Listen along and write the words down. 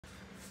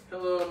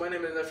Hello, my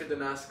name is Nephew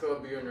Danasco. I'll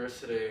be your nurse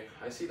today.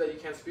 I see that you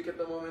can't speak at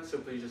the moment, so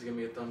please just give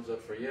me a thumbs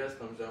up for yes,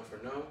 thumbs down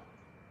for no.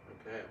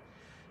 Okay.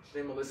 Is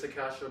your name Melissa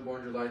Castro,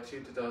 born July 2,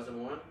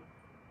 2001?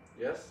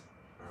 Yes?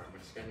 Alright, I'm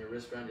going to scan your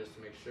wristband just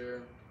to make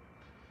sure.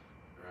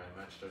 Alright,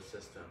 matched our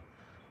system.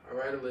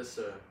 Alright, Alyssa.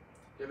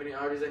 Do you have any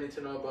allergies I need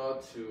to know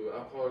about to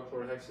alcohol or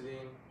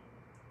chlorhexidine?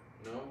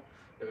 No? Do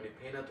you have any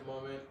pain at the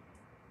moment?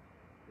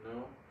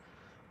 No?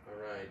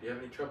 Alright. Do you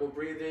have any trouble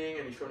breathing?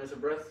 Any shortness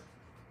of breath?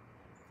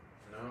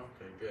 No?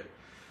 Okay, good.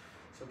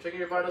 So I'm checking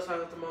your vital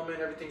signs at the moment.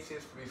 Everything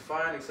seems to be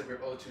fine except your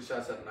O2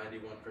 sats at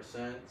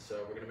 91%. So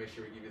we're going to make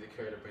sure we give you the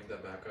care to bring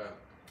that back up.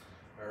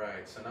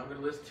 Alright, so now I'm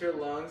going to listen to your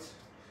lungs,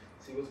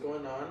 see what's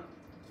going on.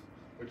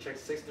 We'll check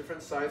 6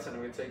 different sites and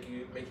I'm going to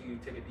make you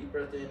take a deep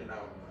breath in and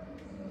out.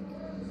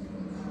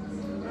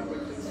 Now we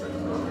can start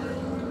over.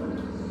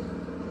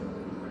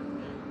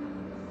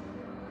 In,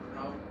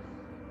 out,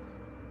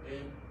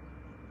 in,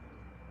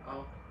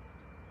 out,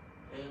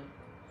 in,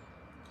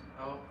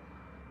 out.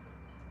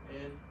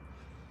 In,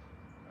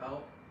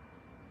 out,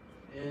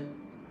 in,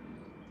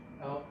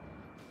 out,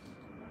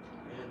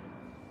 in,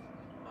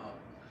 out.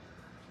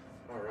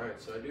 Alright,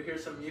 so I do hear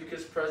some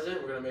mucus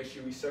present. We're going to make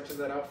sure we suction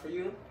that out for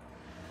you.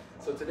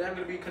 So today I'm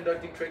going to be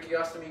conducting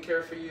tracheostomy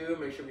care for you.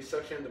 Make sure we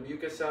suction the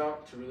mucus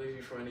out to relieve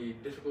you from any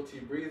difficulty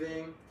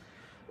breathing.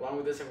 Along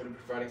with this, I'm going to be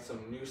providing some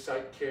new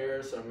site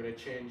care. So I'm going to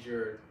change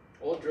your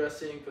old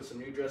dressing, put some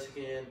new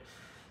dressing in,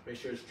 make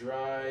sure it's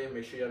dry,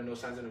 make sure you have no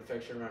signs of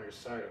infection around your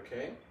site,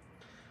 okay?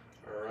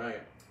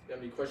 Alright. You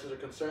have any questions or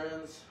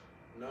concerns?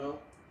 No?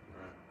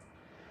 Alright.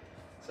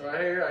 So right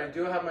here, I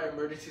do have my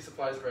emergency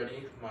supplies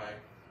ready. My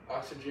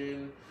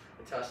oxygen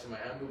attached to my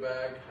ambu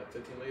bag at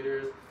 15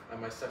 liters. I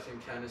have my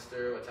suction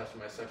canister attached to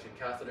my suction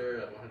catheter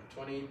at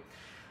 120.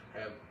 I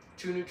have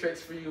 2 new trachs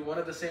for you, one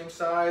of the same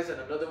size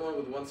and another one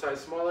with one size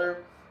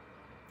smaller.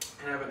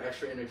 And I have an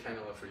extra inner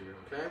cannula for you,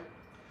 okay?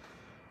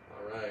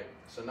 Alright,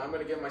 so now I'm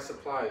going to get my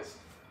supplies.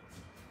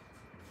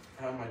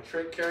 I have my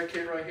trach carry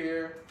kit right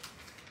here.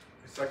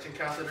 Suction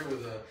catheter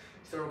with a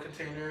sterile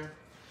container,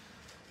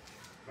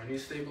 my new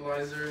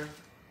stabilizer,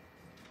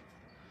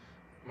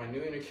 my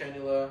new inner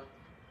cannula,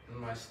 and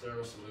my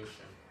sterile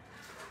solution.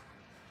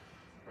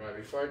 Alright,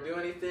 before I do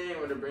anything, I'm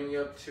going to bring you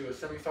up to a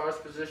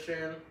semi-Faust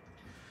position.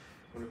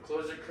 I'm going to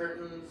close the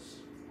curtains,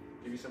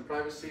 give you some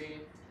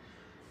privacy.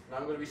 Now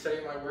I'm going to be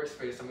setting my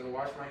workspace. I'm going to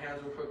wash my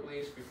hands real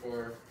quickly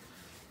before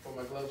I put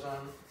my gloves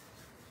on.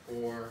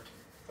 4,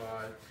 5,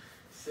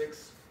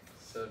 6,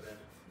 7,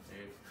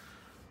 8,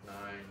 9,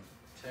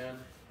 10,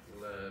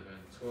 11,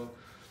 12,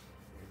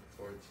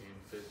 14,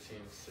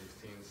 15,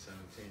 16,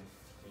 17,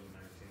 18,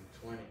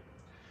 19,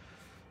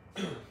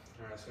 20.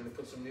 Alright, so I'm going to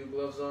put some new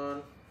gloves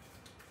on.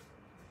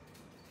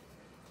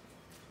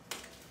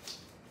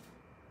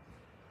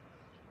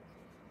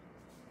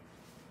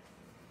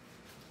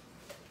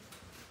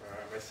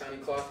 Alright, my shiny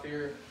cloth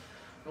here.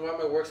 I'm going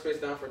to wipe my workspace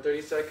down for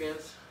 30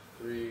 seconds.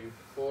 3,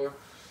 4,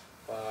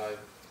 5,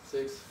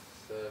 6,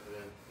 7,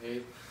 8,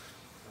 9,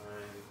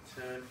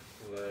 10,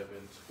 11,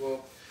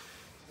 12,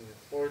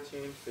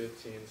 14,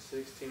 15,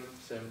 16,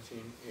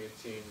 17,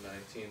 18,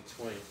 19,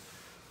 20,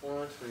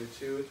 1,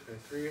 22,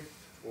 23,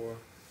 4,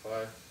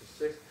 5,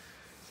 6,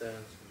 7,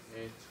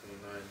 8,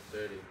 29,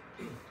 30.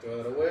 Throw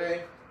that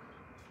away.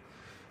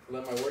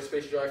 Let my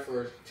workspace dry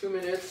for 2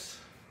 minutes.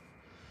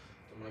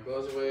 Put my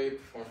gloves away.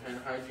 Perform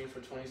hand hygiene for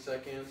 20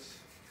 seconds.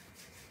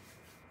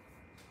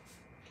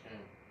 Okay.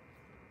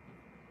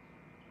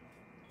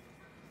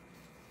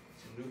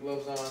 Some new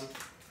gloves on.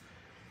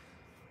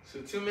 So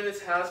 2 minutes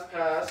has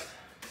passed,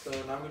 so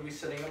now I'm going to be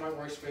setting up my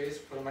workspace,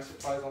 putting my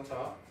supplies on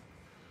top.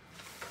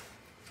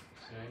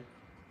 Okay.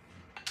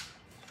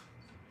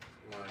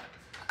 My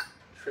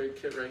trach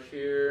kit right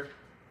here.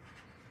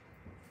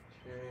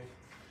 Okay.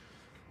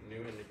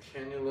 New inner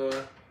cannula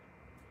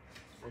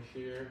right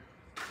here.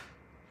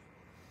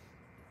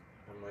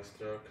 And my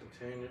sterile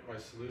container, my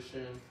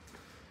solution.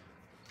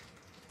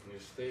 New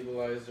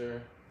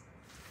stabilizer.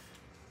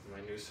 My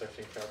new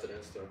suction catheter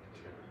and sterile container.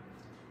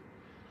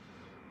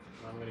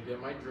 I'm going to get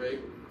my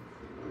drape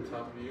on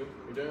top of you.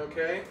 You doing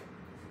okay?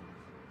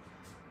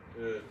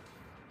 Good.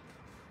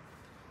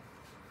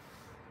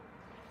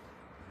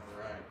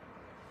 Alright.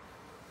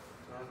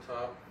 On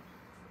top.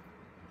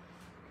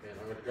 Okay, and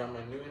I'm going to grab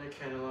my new inner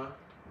cannula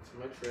into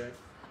my tray.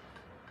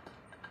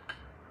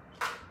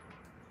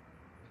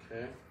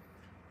 Okay.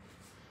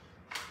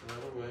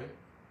 Out away.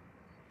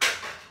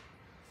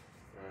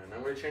 Alright, now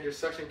I'm going to change your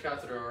suction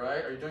catheter,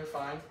 alright? Are you doing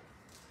fine?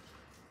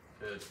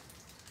 Good.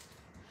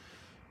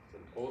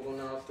 Old one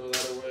out, throw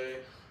that away.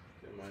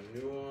 Get my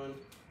new one.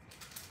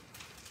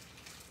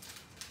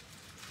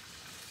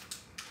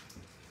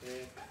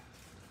 Okay.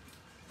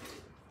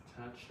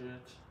 Attach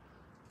it.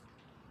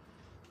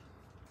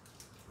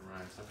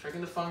 Alright, so I'm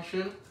checking the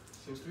function.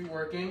 Seems to be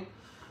working.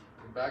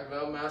 The back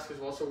valve mask is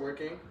also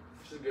working,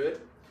 which is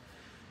good.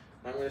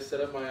 Now I'm going to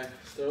set up my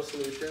sterile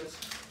solutions.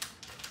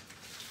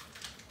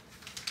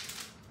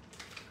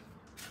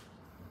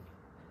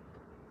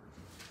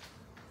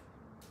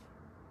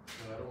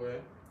 Throw that away.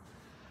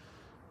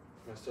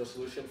 My sterile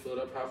solution, fill it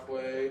up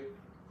halfway.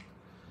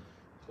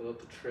 Fill up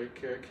the trach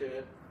care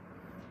kit.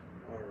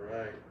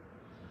 Alright.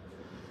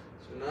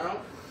 So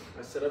now,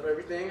 I set up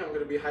everything. I'm going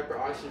to be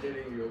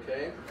hyperoxygenating you,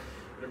 okay?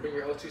 I'm going to bring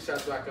your O2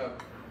 sats back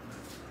up.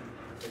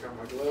 Take out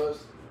my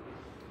gloves.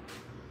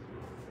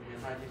 Bring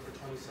your hygiene for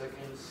 20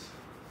 seconds.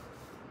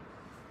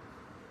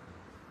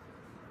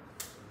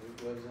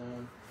 New gloves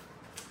on.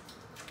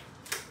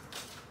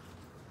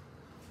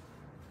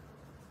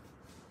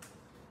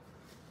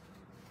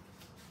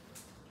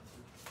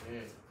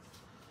 Okay.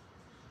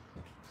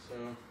 So,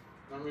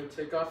 now I'm going to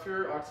take off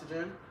your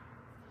oxygen,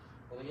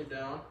 holding it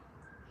down.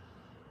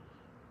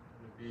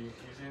 I'm going to be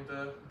using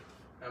the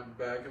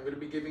bag. I'm going to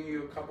be giving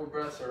you a couple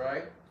breaths,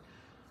 alright?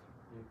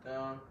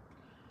 Down.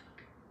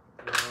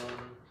 1,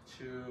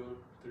 2,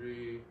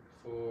 3,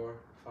 4,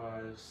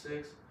 5,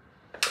 6.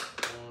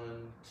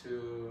 1,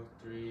 2,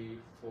 3,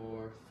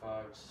 4,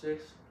 5,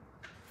 6.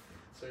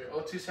 So your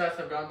O2 sats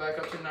have gone back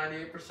up to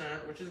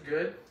 98%, which is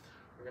good.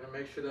 We're going to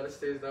make sure that it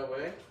stays that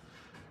way.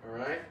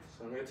 Alright,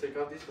 so I'm going to take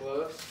off these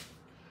gloves.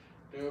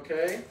 Doing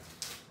okay?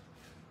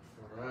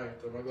 Alright,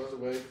 throw my gloves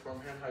away,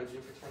 perform hand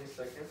hygiene for 20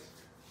 seconds.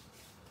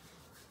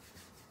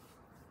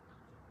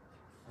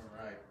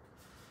 Alright.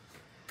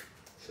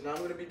 So now I'm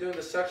going to be doing the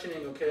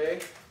suctioning,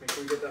 okay? Make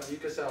sure we get that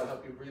mucus out,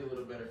 help you breathe a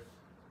little better.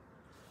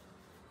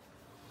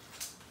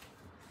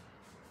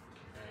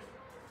 Okay.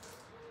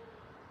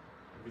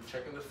 I'll be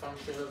checking the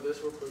function of this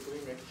real quickly,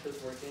 making sure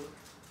it's working.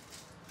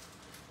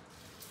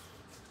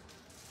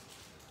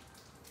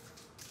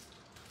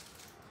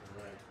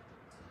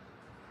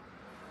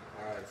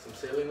 Alright, some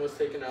saline was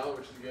taken out,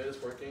 which is good,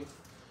 it's working.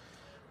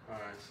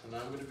 Alright, so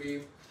now I'm going to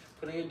be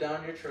putting it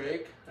down your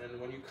trach, and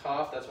when you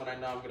cough, that's when I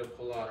know I'm going to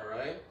pull out,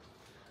 alright?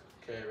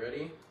 Okay,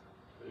 ready?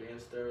 Put it in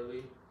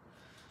sterilely.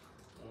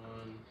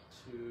 1,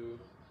 2,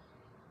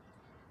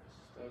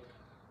 stuck.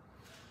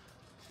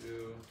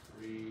 2,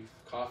 3,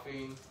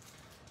 coughing.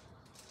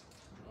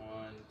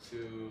 1,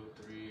 2,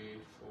 3,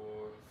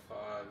 4,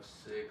 5,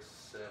 6,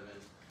 7,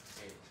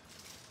 8.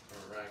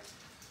 Alright.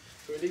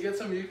 So we did get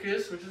some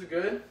mucus, which is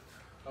good.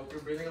 Hope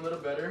you're breathing a little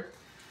better.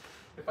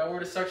 If I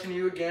were to suction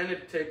you again,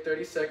 it'd take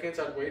 30 seconds.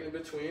 I'd wait in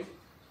between.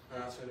 So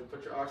I'm going to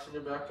put your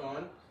oxygen back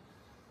on.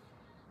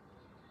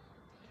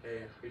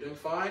 Okay, you're doing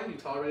fine. You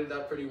tolerated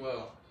that pretty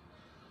well.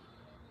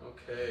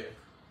 Okay.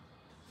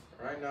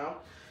 All right, now,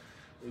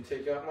 let me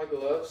take out my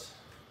gloves.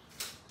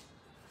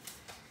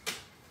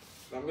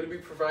 Now I'm going to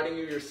be providing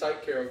you your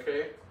site care,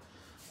 okay?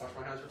 Wash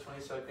my hands for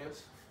 20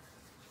 seconds.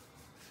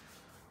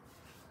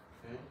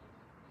 Okay.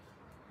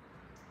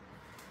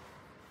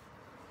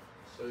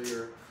 So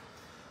your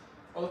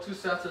O2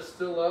 sats are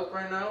still up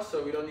right now,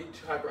 so we don't need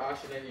to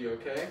hyperoxygenate you,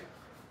 okay?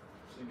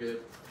 Which is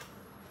good.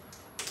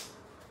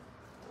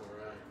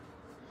 Alright.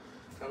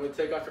 Now I'm going to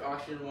take off your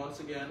oxygen once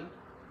again.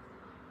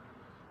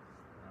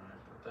 Alright,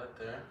 put that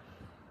there.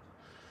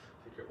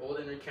 Take your old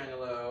inner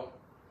cannula out.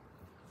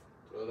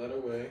 Throw that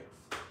away.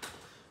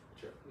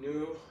 Put your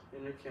new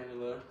inner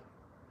cannula.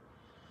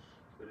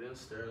 Put it in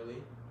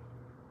sterilely.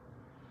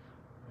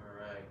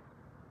 Alright.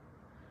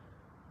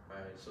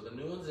 Alright, so the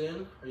new one's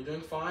in. Are you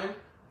doing fine?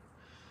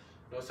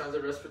 No signs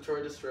of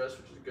respiratory distress,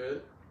 which is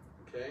good.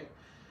 Okay.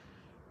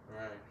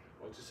 Alright,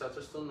 O2 sats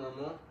are still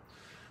normal.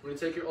 I'm going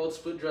to take your old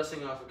split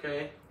dressing off,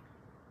 okay?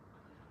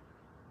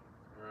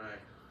 Alright.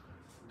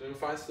 Doing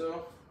fine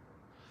still?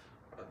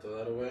 I'll throw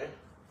that away.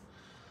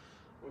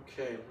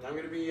 Okay, now I'm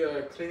going to be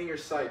cleaning your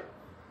site.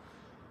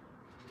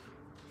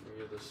 I'm going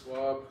to get the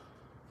swab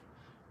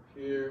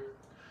here.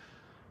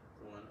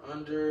 One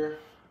under.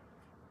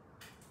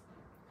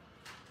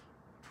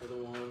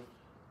 Other one.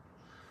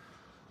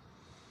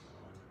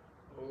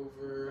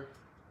 Over.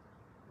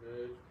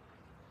 Good.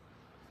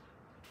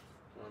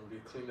 I'm going to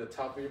be cleaning the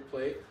top of your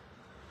plate.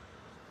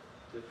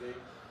 Dipping.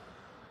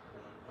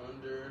 One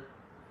under.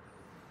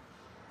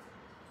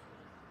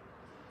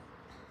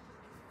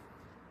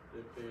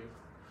 Dipping.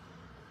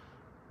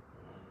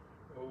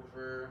 One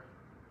over.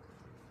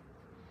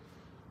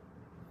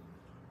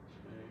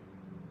 Okay.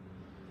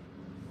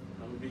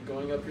 I'm going to be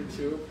going up your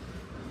tube.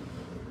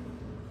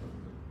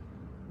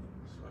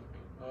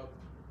 Swiping up.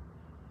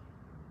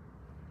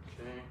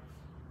 Okay.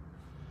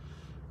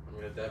 I'm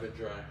going to dab it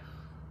dry.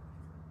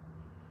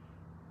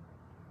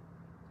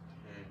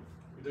 Okay.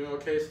 You doing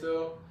okay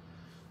still?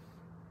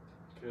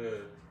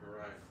 Good.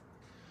 Alright.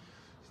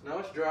 So now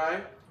it's dry.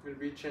 I'm going to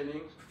be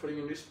changing, putting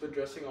a new split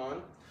dressing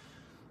on.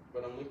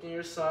 But I'm looking at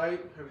your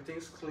site.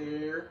 Everything's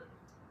clear.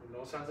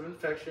 No signs of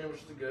infection,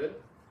 which is good.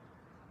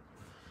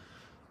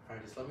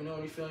 Alright, just let me know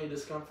when you feel any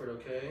discomfort,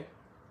 okay?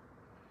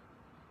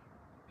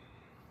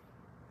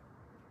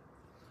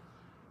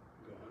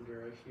 Go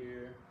under right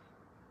here.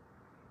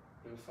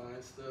 Doing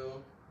fine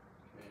still.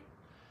 Okay.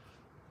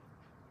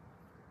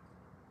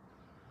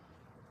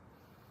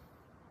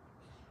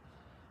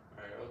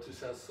 Alright, O2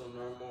 sats still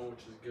normal,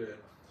 which is good.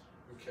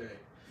 Okay.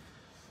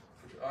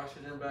 Put your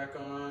oxygen back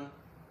on.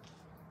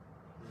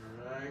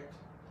 Alright.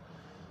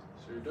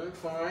 So you're doing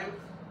fine.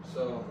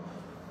 So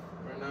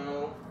right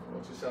now,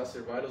 O2 sats,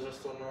 your vitals are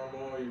still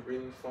normal, you're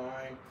breathing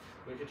fine.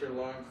 Look at your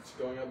lungs, it's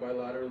going up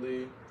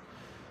bilaterally.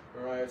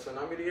 Alright, so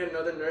now I'm going to get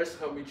another nurse to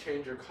help me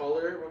change your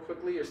collar real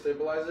quickly, your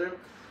stabilizer.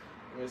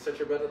 I'm going to set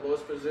your bed at the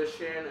lowest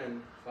position,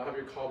 and I'll have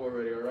your call bell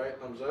ready, alright?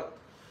 Thumbs up.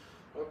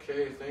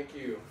 Okay, thank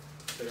you.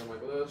 Take off my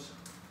gloves.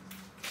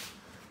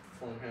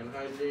 Perform hand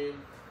hygiene.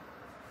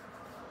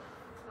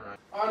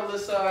 Alright,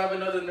 Alyssa, I have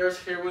another nurse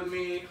here with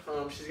me.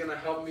 She's going to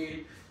help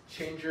me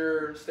change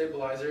your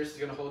stabilizer. She's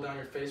going to hold down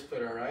your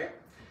faceplate, alright?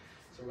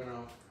 So we're going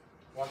to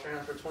wash your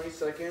hands for 20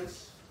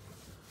 seconds.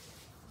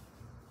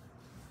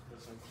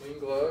 With some clean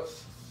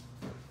gloves.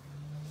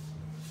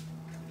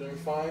 Doing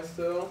fine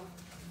still?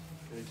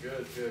 Okay,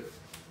 good, good.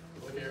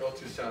 Look at your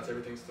O2 stats,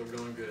 everything's still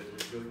going good.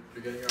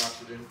 You're getting your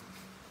oxygen.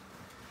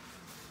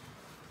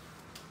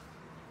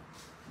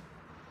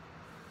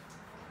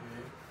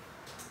 Okay.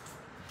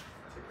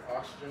 Take your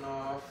oxygen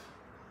off.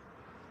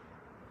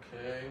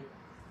 Okay,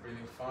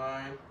 breathing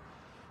fine.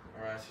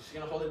 Alright, so she's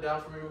gonna hold it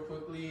down for me real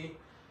quickly.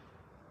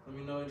 Let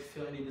me know if you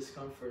feel any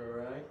discomfort,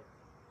 alright?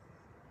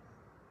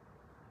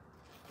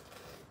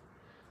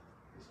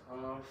 It's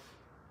off.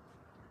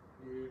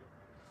 Here.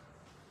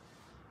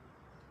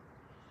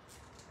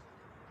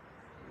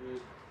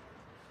 Good.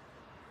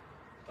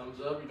 Thumbs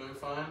up, you're doing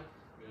fine?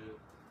 Good.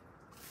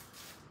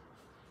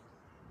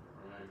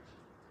 Alright.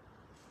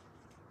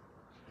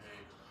 Okay.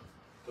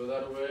 Throw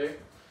that away.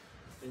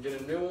 And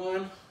get a new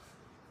one.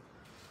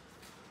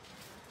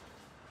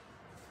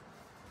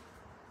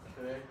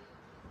 Okay.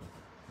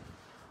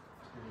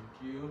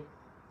 Thank you.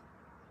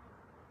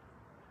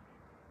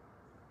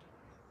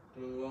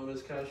 Doing well,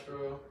 Ms.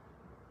 Castro.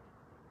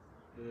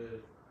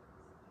 Good.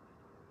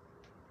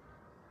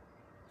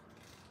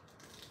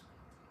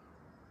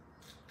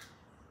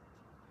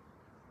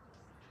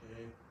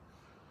 Okay.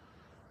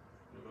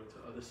 I'm gonna go to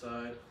the other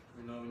side.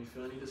 Let me know when you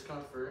feel any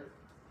discomfort.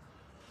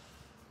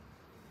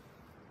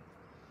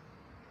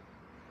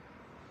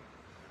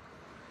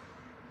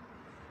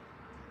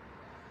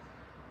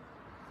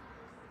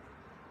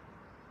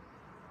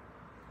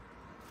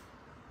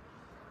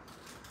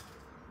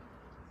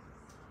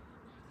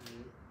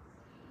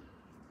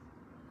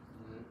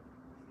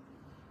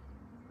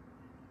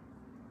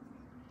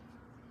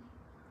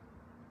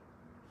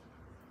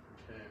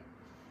 Okay.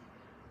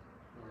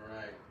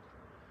 Alright.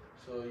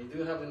 So you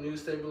do have a new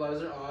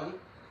stabilizer on.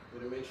 I'm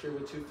going to make sure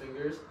with 2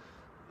 fingers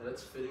that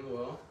it's fitting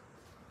well.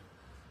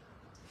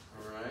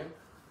 Alright.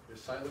 Your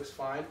side looks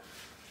fine.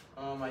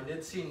 I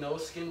did see no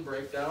skin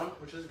breakdown,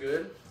 which is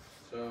good.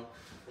 So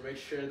we'll make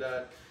sure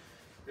that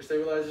your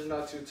stabilizer is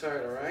not too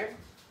tight, alright?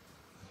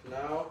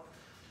 Now,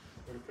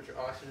 we're going to put your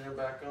oxygen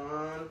back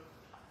on.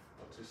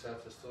 O2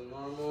 sats are still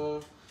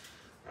normal.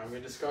 I'm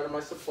going to discard my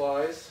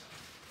supplies.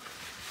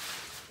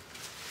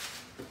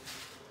 Put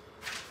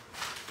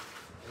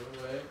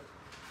it away.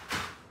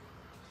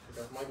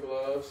 Take off my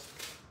gloves.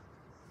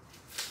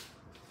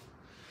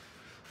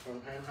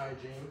 From hand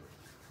hygiene.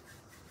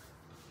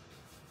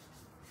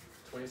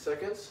 20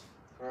 seconds.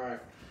 Alright.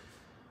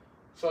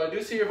 So I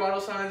do see your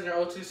vital signs and your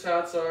O2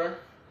 sats are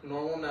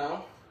normal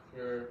now.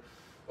 Your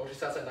O2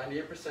 sats at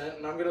 98%.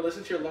 And I'm going to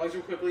listen to your lungs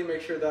real quickly,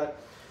 make sure that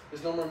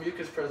there's no more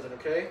mucus present,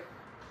 okay?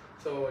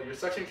 So your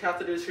suction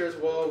catheter is here as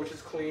well, which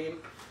is clean.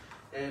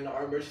 And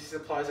our emergency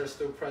supplies are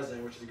still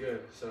present, which is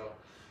good. So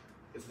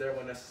it's there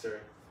when necessary.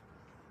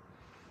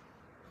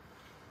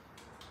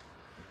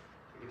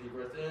 Take a deep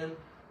breath in,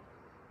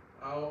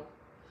 out,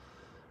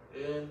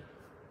 in,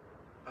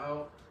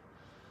 out,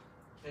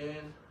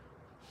 in,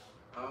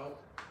 out,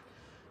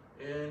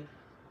 in,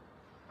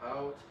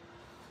 out,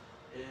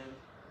 in,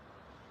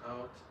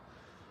 out,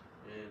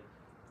 in,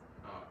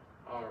 out.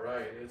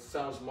 Alright, it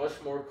sounds much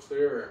more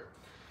clearer.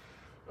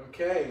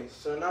 Okay,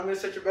 so now I'm going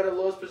to set your bed at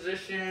lowest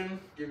position,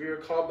 give you your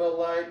call bell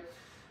light,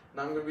 and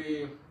I'm going to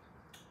be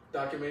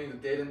documenting the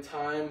date and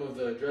time of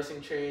the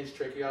dressing change,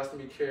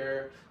 tracheostomy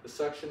care, the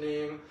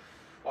suctioning,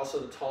 also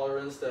the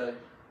tolerance that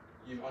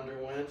you've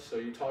underwent, so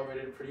you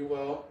tolerated it pretty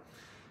well.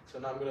 So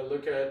now I'm going to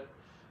look at,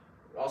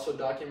 also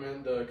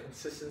document the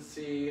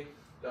consistency,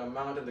 the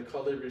amount and the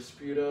color of your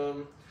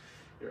sputum,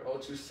 your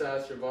O2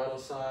 sats, your vital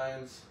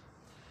signs,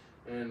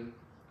 and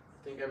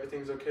I think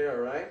everything's okay,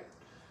 alright?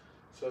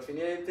 So if you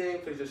need anything,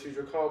 please just use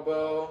your call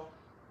bell.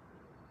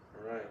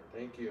 Alright,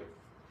 thank you.